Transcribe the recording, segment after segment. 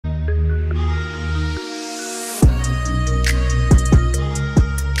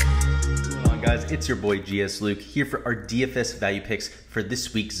it's your boy Gsluke here for our DFS value picks for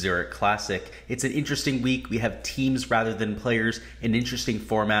this week's Zurich Classic. It's an interesting week. We have teams rather than players, an interesting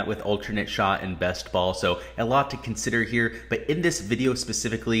format with alternate shot and best ball, so a lot to consider here. But in this video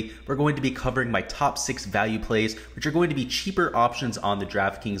specifically, we're going to be covering my top 6 value plays, which are going to be cheaper options on the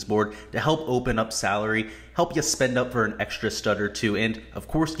Draftkings board to help open up salary, help you spend up for an extra stud or two, and of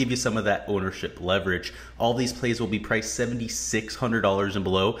course give you some of that ownership leverage. All these plays will be priced $7,600 and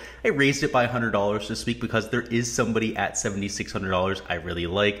below. I raised it by $100 this week because there is somebody at $7,600 I really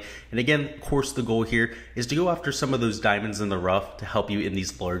like. And again, of course, the goal here is to go after some of those diamonds in the rough to help you in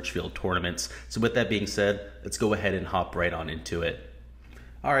these large field tournaments. So with that being said, let's go ahead and hop right on into it.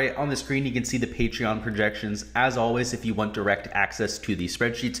 All right, on the screen, you can see the Patreon projections. As always, if you want direct access to these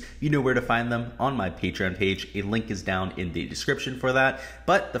spreadsheets, you know where to find them on my Patreon page. A link is down in the description for that.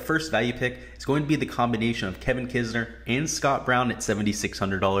 But the first value pick is going to be the combination of Kevin Kisner and Scott Brown at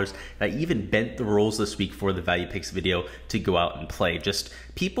 $7,600. I even bent the rules this week for the value picks video to go out and play. Just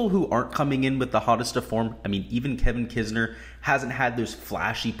people who aren't coming in with the hottest of form. I mean, even Kevin Kisner hasn't had those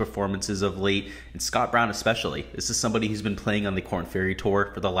flashy performances of late, and Scott Brown especially. This is somebody who's been playing on the Korn Ferry Tour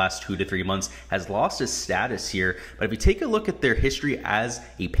for the last 2 to 3 months, has lost his status here. But if you take a look at their history as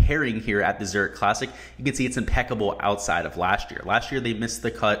a pairing here at the Zurich Classic, you can see it's impeccable outside of last year. Last year they missed the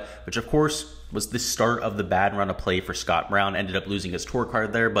cut, which of course was the start of the bad run of play for Scott Brown. Ended up losing his tour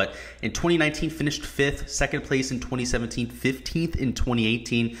card there, but in 2019 finished 5th, 2nd place in 2017, 15th in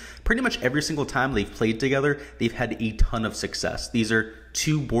 2018. Pretty much every single time they've played together, they've had a ton of success. These are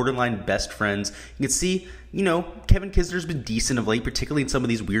two borderline best friends. You can see, you know, Kevin Kisner's been decent of late, particularly in some of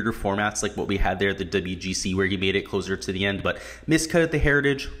these weirder formats like what we had there at the WGC where he made it closer to the end, but miscut at the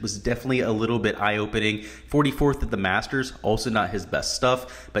Heritage was definitely a little bit eye-opening. 44th at the Masters, also not his best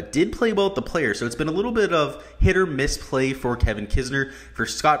stuff, but did play well at the Players, so it's been a little bit of hit or miss play for Kevin Kisner. For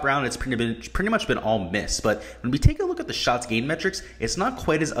Scott Brown, it's pretty much been all miss, but when we take a look at the shots gained metrics, it's not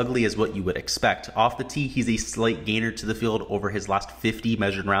quite as ugly as what you would expect. Off the tee, he's a slight gainer to the field over his last 50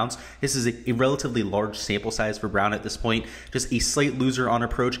 measured rounds. This is a relatively large sample size for Brown at this point, just a slight loser on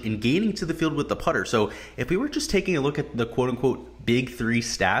approach and gaining to the field with the putter. So if we were just taking a look at the quote-unquote big 3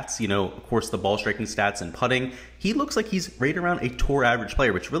 stats, you know, of course the ball striking stats and putting, he looks like he's right around a tour average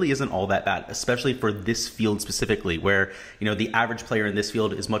player, which really isn't all that bad, especially for this field specifically, where, you know, the average player in this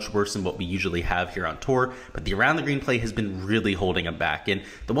field is much worse than what we usually have here on tour. But the around the green play has been really holding him back. And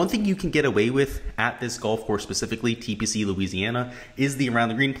the one thing you can get away with at this golf course specifically, TPC Louisiana, is the around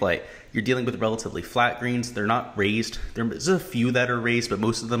the green play. You're dealing with relatively flat greens. They're not raised. There's a few that are raised, but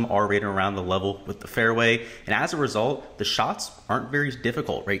most of them are right around the level with the fairway. And as a result, the shots aren't very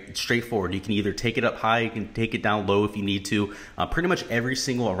difficult, right? It's straightforward. You can either take it up high, you can take it down low if you need to. Pretty much every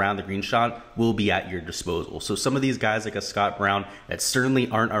single around the green shot will be at your disposal. So some of these guys like a Scott Brown that certainly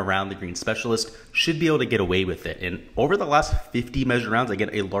aren't around the green specialist should be able to get away with it. And over the last 50 measured rounds, again,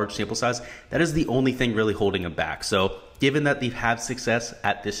 a large sample size, that is the only thing really holding him back. So given that they've had success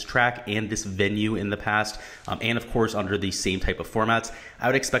at this track and this venue in the past, and of course under the same type of formats, I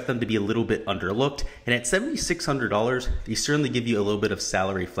would expect them to be a little bit underlooked. And at $7,600, they certainly give you a little bit of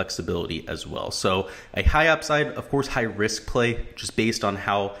salary flexibility as well. So a high upside, of course, high risk play, just based on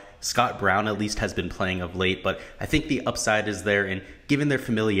how Scott Brown at least has been playing of late, but I think the upside is there, and given their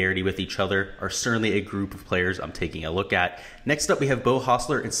familiarity with each other, are certainly a group of players I'm taking a look at. Next up, we have Beau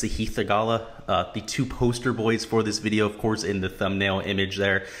Hossler and Sahith Theegala, the two poster boys for this video, of course, in the thumbnail image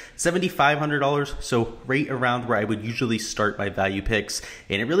there. $7,500, so right around where I would usually start my value picks,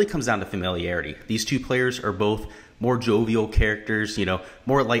 and it really comes down to familiarity. These two players are both more jovial characters, you know,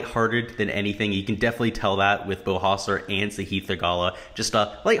 more lighthearted than anything. You can definitely tell that with Beau Hossler and Sahith Theegala, just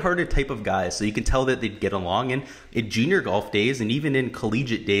a lighthearted type of guys. So you can tell that they'd get along. And in junior golf days and even in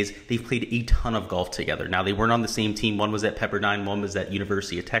collegiate days, they've played a ton of golf together. Now, they weren't on the same team. One was at Pepperdine, one was at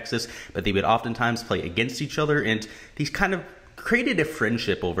University of Texas, but they would oftentimes play against each other. And these kind of created a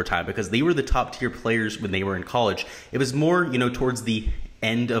friendship over time because they were the top tier players when they were in college. It was more, you know, towards the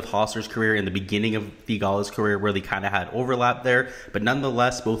end of Hossler's career and the beginning of Theegala's career where they kind of had overlap there, but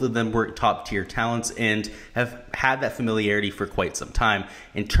nonetheless both of them were top tier talents and have had that familiarity for quite some time.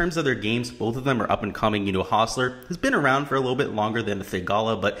 In terms of their games, both of them are up and coming. You know, Hossler has been around for a little bit longer than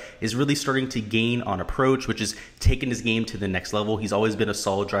Theegala, but is really starting to gain on approach, which is taking his game to the next level. He's always been a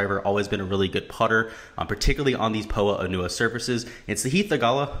solid driver, always been a really good putter, particularly on these POA Anua surfaces. And Sahith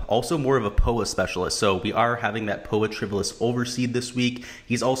Theegala, also more of a POA specialist, so we are having that POA Trivialist overseed this week.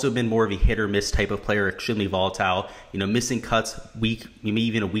 He's also been more of a hit or miss type of player, extremely volatile, missing cuts week, maybe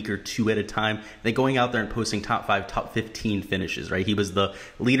even a week or two at a time, then going out there and posting top 5, top 15 finishes, right? He was the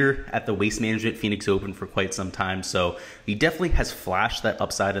leader at the Waste Management Phoenix Open for quite some time, so he definitely has flashed that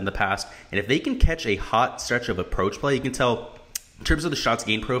upside in the past. And if they can catch a hot stretch of approach play, you can tell in terms of the shots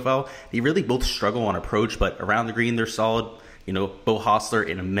gained profile, they really both struggle on approach, but around the green, they're solid. Bo Hostler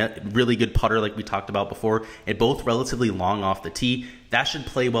in a really good putter like we talked about before, and both relatively long off the tee. That should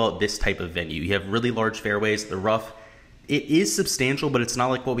play well at this type of venue. You have really large fairways. The rough, it is substantial, but it's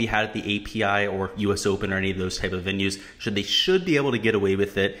not like what we had at the API or US Open or any of those type of venues. They should be able to get away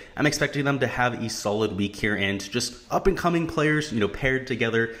with it. I'm expecting them to have a solid week here, and just up-and-coming players, paired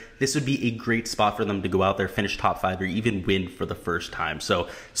together, this would be a great spot for them to go out there, finish top 5, or even win for the first time. So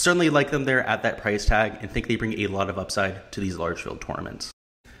certainly like them there at that price tag, and think they bring a lot of upside to these large field tournaments.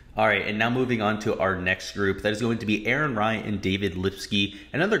 All right, and now moving on to our next group, that is going to be Aaron Rai and David Lipsky,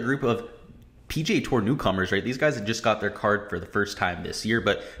 another group of PGA Tour newcomers, right? These guys have just got their card for the first time this year,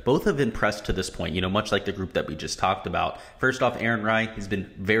 but both have impressed to this point, much like the group that we just talked about. First off, Aaron Rai has been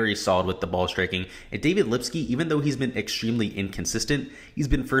very solid with the ball striking, and David Lipsky, even though he's been extremely inconsistent, he's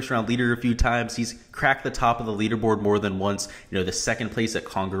been first-round leader a few times. He's cracked the top of the leaderboard more than once. The second place at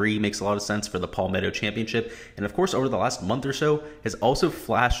Congaree makes a lot of sense for the Palmetto Championship, and of course, over the last month or so, has also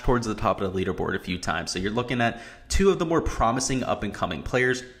flashed towards the top of the leaderboard a few times. So you're looking at two of the more promising up-and-coming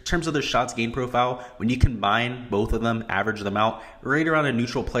players. In terms of their shots gained profile, when you combine both of them, average them out, right around a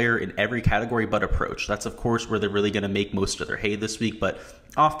neutral player in every category but approach. That's, of course, where they're really going to make most of their hay this week, but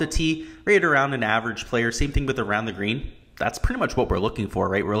off the tee, right around an average player. Same thing with around the green. That's pretty much what we're looking for,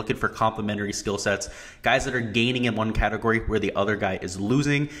 right? We're looking for complementary skill sets, guys that are gaining in one category where the other guy is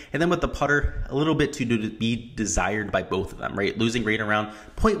losing. And then with the putter, a little bit to be desired by both of them, right? Losing right around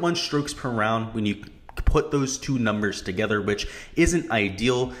 0.1 strokes per round when you put those two numbers together, which isn't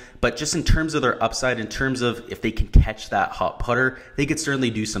ideal, but just in terms of their upside, in terms of if they can catch that hot putter, they could certainly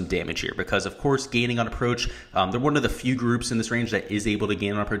do some damage here because, of course, gaining on approach, they're one of the few groups in this range that is able to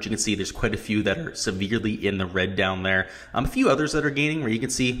gain on approach. You can see there's quite a few that are severely in the red down there. A few others that are gaining, where you can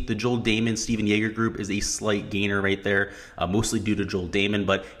see the Joel Damon, Steven Yeager group is a slight gainer right there, mostly due to Joel Damon.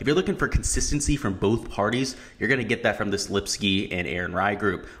 But if you're looking for consistency from both parties, you're going to get that from this Lipsky and Aaron Rai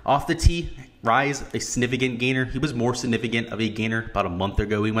group. Off the tee, Rai's a significant gainer. He was more significant of a gainer about a month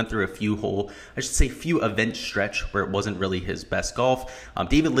ago. He went through a few event stretch where it wasn't really his best golf.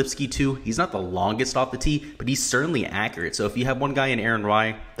 David Lipsky too, he's not the longest off the tee, but he's certainly accurate. So if you have one guy in Aaron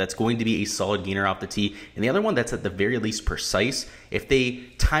Rai that's going to be a solid gainer off the tee, and the other one that's at the very least precise, if they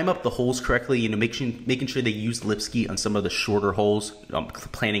time up the holes correctly, making sure they use Lipsky on some of the shorter holes,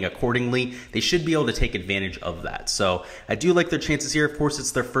 planning accordingly, they should be able to take advantage of that. So I do like their chances here. Of course,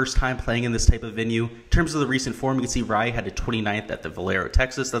 it's their first time playing in this type of venue. In terms of the recent form, you can see Rai had a 29th at the Valero,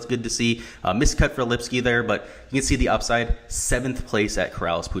 Texas. That's good to see. Miscut for Lipsky there, but you can see the upside. 7th place at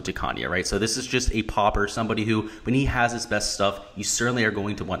Corrales Punta Cana, right? So this is just a popper, somebody who, when he has his best stuff, you certainly are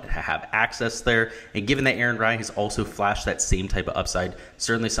going to want to have access there. And given that Aaron Rai has also flashed that same type of upside,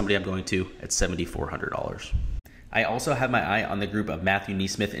 certainly somebody I'm going to at $7,400. I also have my eye on the group of Matthew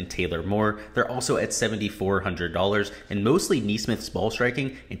NeSmith and Taylor Moore. They're also at $7,400, and mostly NeSmith's ball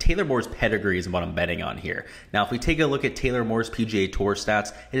striking and Taylor Moore's pedigree is what I'm betting on here. Now, if we take a look at Taylor Moore's PGA Tour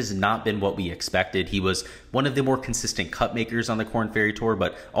stats, it has not been what we expected. He was one of the more consistent cut makers on the Korn Ferry Tour,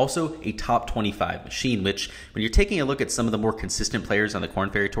 but also a top 25 machine, which when you're taking a look at some of the more consistent players on the Korn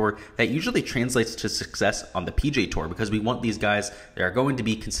Ferry Tour, that usually translates to success on the PGA Tour because we want these guys that are going to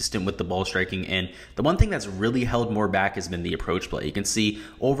be consistent with the ball striking. And the one thing that's really held more back has been the approach play. You can see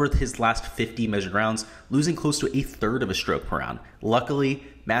over his last 50 measured rounds, losing close to 1/3 of a stroke per round. Luckily,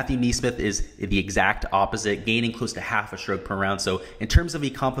 Matthew NeSmith is the exact opposite, gaining close to 1/2 a stroke per round. So in terms of a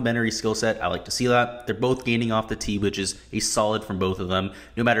complementary skill set, I like to see that. They're both gaining off the tee, which is a solid from both of them.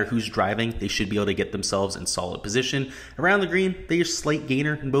 No matter who's driving, they should be able to get themselves in solid position. Around the green, they're a slight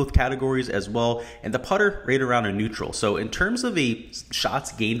gainer in both categories as well. And the putter right around a neutral. So in terms of a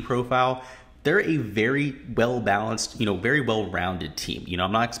shots gained profile, they're a very well-balanced, very well-rounded team.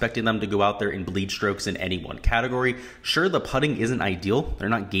 I'm not expecting them to go out there and bleed strokes in any one category. Sure, the putting isn't ideal. They're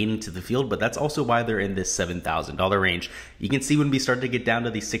not gaining to the field, but that's also why they're in this $7,000 range. You can see when we start to get down to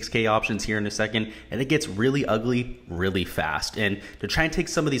these 6K options here in a second, and it gets really ugly really fast. And to try and take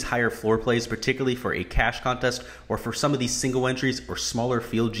some of these higher floor plays, particularly for a cash contest or for some of these single entries or smaller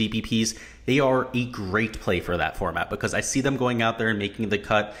field GPPs, they are a great play for that format because I see them going out there and making the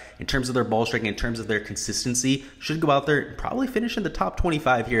cut in terms of their ball striking, in terms of their consistency, should go out there and probably finish in the top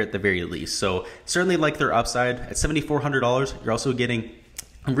 25 here at the very least. So certainly like their upside. At $7,400, you're also getting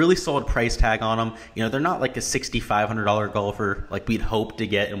a really solid price tag on them. You know, they're not like a $6,500 golfer like we'd hope to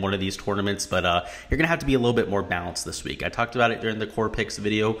get in one of these tournaments, but you're going to have to be a little bit more balanced this week. I talked about it during the core picks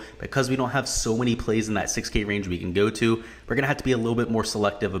video. Because we don't have so many plays in that 6K range we can go to, we're going to have to be a little bit more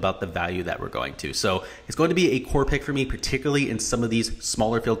selective about the value that we're going to. So it's going to be a core pick for me, particularly in some of these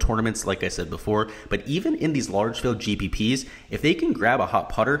smaller field tournaments, like I said before. But even in these large field GPPs, if they can grab a hot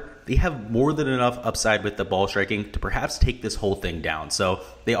putter, they have more than enough upside with the ball striking to perhaps take this whole thing down. So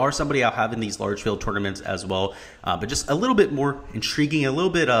they are somebody I'll have in these large field tournaments as well, but just a little bit more intriguing, a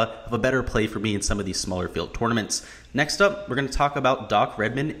little bit of a better play for me in some of these smaller field tournaments. Next up, we're going to talk about Doc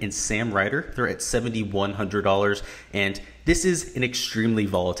Redman and Sam Ryder. They're at $7,100, and this is an extremely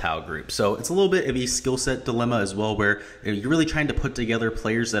volatile group. So it's a little bit of a skill set dilemma as well, where you're really trying to put together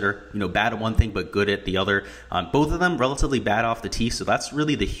players that are, bad at one thing but good at the other. Both of them relatively bad off the tee, so that's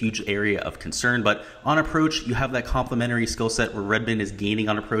really the huge area of concern. But on approach, you have that complementary skill set where Redman is gaining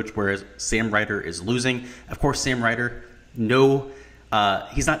on approach, whereas Sam Ryder is losing. Of course, Sam Ryder,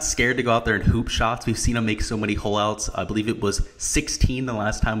 he's not scared to go out there and hoop shots. We've seen him make so many hole outs. I believe it was 16 the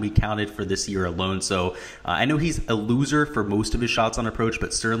last time we counted for this year alone. So I know he's a loser for most of his shots on approach,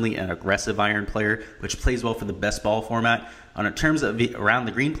 but certainly an aggressive iron player, which plays well for the best ball format. In terms of around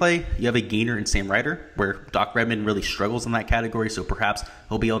the green play, you have a gainer in Sam Ryder, where Doc Redman really struggles in that category, so perhaps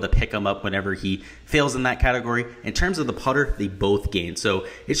he'll be able to pick him up whenever he fails in that category. In terms of the putter, they both gain. So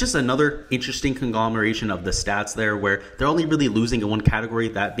it's just another interesting conglomeration of the stats there, where they're only really losing in one category,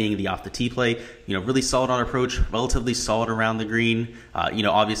 that being the off the tee play. Really solid on approach, relatively solid around the green.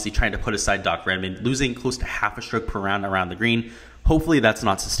 Obviously trying to put aside Doc Redman, losing close to half a stroke per round around the green. Hopefully that's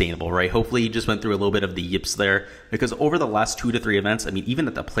not sustainable, right? Hopefully he just went through a little bit of the yips there, because over the last 2 to 3 events, even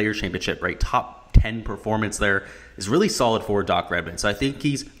at the Players Championship, right, top 10 performance there is really solid for Doc Redman. So I think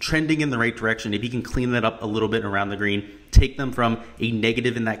he's trending in the right direction. If he can clean that up a little bit around the green, take them from a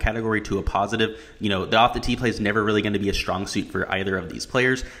negative in that category to a positive. The off the tee play is never really going to be a strong suit for either of these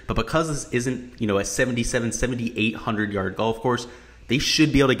players. But because this isn't, a 7,800 yard golf course, they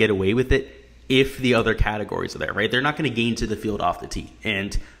should be able to get away with it if the other categories are there, right? They're not going to gain to the field off the tee.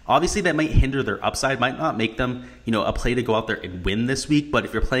 And obviously that might hinder their upside, might not make them, a play to go out there and win this week. But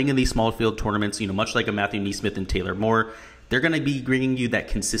if you're playing in these small field tournaments, much like a Matthew Neesmith and Taylor Moore, they're going to be bringing you that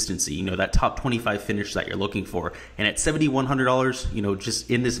consistency, that top 25 finish that you're looking for. And at $7,100, just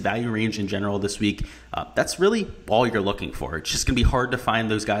in this value range in general this week, that's really all you're looking for. It's just going to be hard to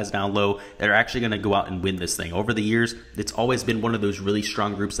find those guys down low that are actually going to go out and win this thing. Over the years, it's always been one of those really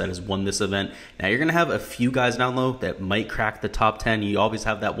strong groups that has won this event. Now, you're going to have a few guys down low that might crack the top 10. You always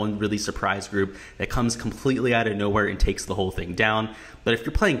have that one really surprise group that comes completely out of nowhere and takes the whole thing down. But if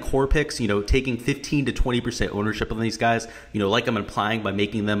you're playing core picks, taking 15 to 20% ownership on these guys, like I'm implying by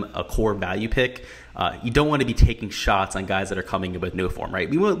making them a core value pick, you don't want to be taking shots on guys that are coming in with no form, right?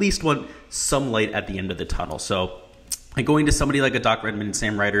 We will at least want some light at the end of the tunnel. So going to somebody like a Doc Redman and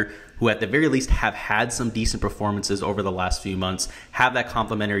Sam Ryder, who at the very least have had some decent performances over the last few months, have that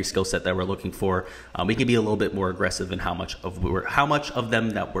complementary skill set that we're looking for, we can be a little bit more aggressive in how much of them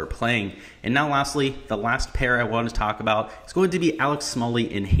that we're playing. And now lastly, the last pair I want to talk about is going to be Alex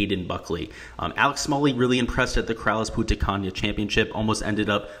Smalley and Hayden Buckley. Alex Smalley really impressed at the Corales Putakania Championship, almost ended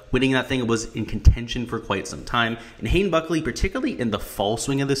up winning that thing. It was in contention for quite some time. And Hayden Buckley, particularly in the fall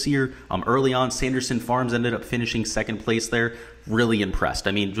swing of this year, early on, Sanderson Farms ended up finishing second place there. Really impressed.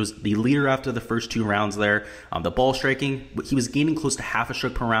 Was the leader after the first 2 rounds there. The ball striking, he was gaining close to half a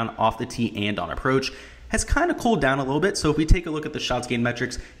stroke per round off the tee and on approach. Has kind of cooled down a little bit. So if we take a look at the shots gained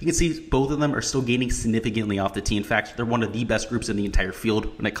metrics, you can see both of them are still gaining significantly off the tee. In fact, they're one of the best groups in the entire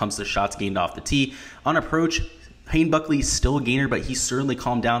field when it comes to shots gained off the tee. On approach, Hayden Buckley is still a gainer, but he's certainly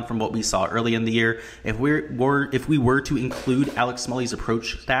calmed down from what we saw early in the year. If we were to include Alex Smalley's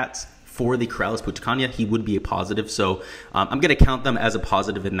approach stats for the Corales Putakania, he would be a positive. So I'm going to count them as a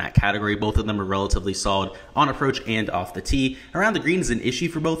positive in that category. Both of them are relatively solid on approach and off the tee. Around the green is an issue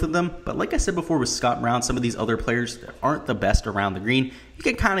for both of them, but like I said before with Scott Brown, some of these other players that aren't the best around the green, you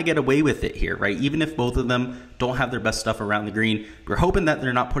can kind of get away with it here, right? Even if both of them don't have their best stuff around the green, we're hoping that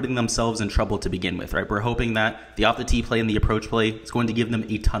they're not putting themselves in trouble to begin with, right? We're hoping that the off the tee play and the approach play is going to give them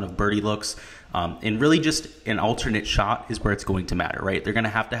a ton of birdie looks. And really just an alternate shot is where it's going to matter, right? They're going to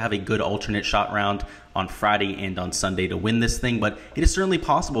have a good alternate shot round on Friday and on Sunday to win this thing, but it is certainly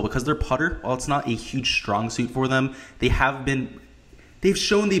possible because their putter, while it's not a huge strong suit for them, they have been they've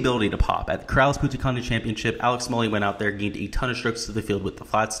shown the ability to pop. At the Corrales Punta Championship, Alex Smalley went out there, gained a ton of strokes to the field with the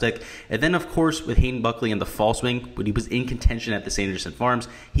flat stick. And then, of course, with Hayden Buckley and the fall swing, when he was in contention at the St. Anderson Farms,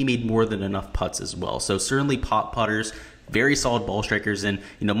 he made more than enough putts as well. So certainly pop putters, very solid ball strikers. And,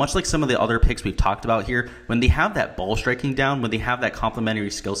 much like some of the other picks we've talked about here, when they have that ball striking down, when they have that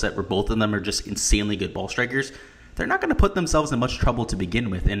complementary skill set where both of them are just insanely good ball strikers, they're not going to put themselves in much trouble to begin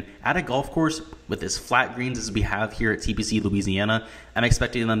with. And at a golf course with as flat greens as we have here at TPC Louisiana, I'm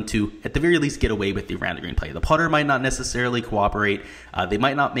expecting them to, at the very least, get away with the around the green play. The putter might not necessarily cooperate. They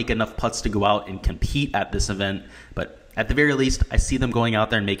might not make enough putts to go out and compete at this event. But at the very least, I see them going out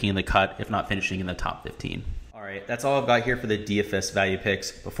there and making the cut, if not finishing in the top 15. All right, that's all I've got here for the DFS value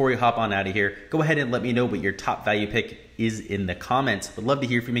picks. Before we hop on out of here, go ahead and let me know what your top value pick is in the comments. Would love to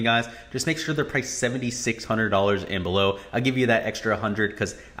hear from you guys. Just make sure they're priced $7,600 and below. I'll give you that extra 100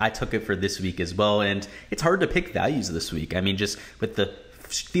 because I took it for this week as well. And it's hard to pick values this week. I mean, just with the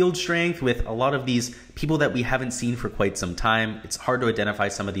field strength, with a lot of these people that we haven't seen for quite some time, it's hard to identify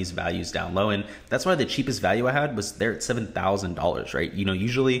some of these values down low. And that's why the cheapest value I had was there at $7,000, right?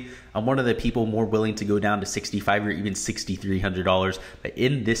 Usually I'm one of the people more willing to go down to $6,500 or even $6,300. But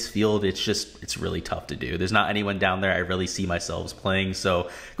in this field, it's really tough to do. There's not anyone down there I really see myself playing. So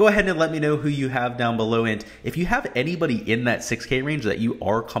go ahead and let me know who you have down below. And if you have anybody in that 6K range that you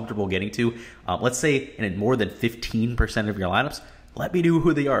are comfortable getting to, let's say in more than 15% of your lineups, let me know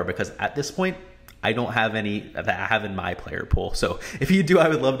who they are, because at this point, I don't have any that I have in my player pool. So if you do, I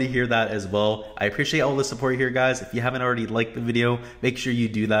would love to hear that as well. I appreciate all the support here, guys. If you haven't already liked the video, make sure you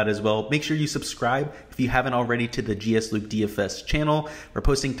do that as well. Make sure you subscribe if you haven't already to the Gsluke DFS channel. We're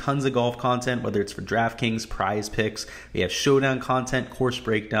posting tons of golf content, whether it's for Draftkings, prize picks. We have showdown content, course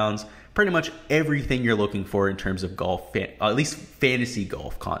breakdowns, pretty much everything you're looking for in terms of golf, at least fantasy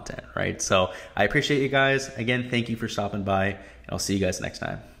golf content, right? So I appreciate you guys. Again, thank you for stopping by, and I'll see you guys next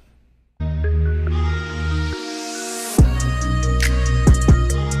time.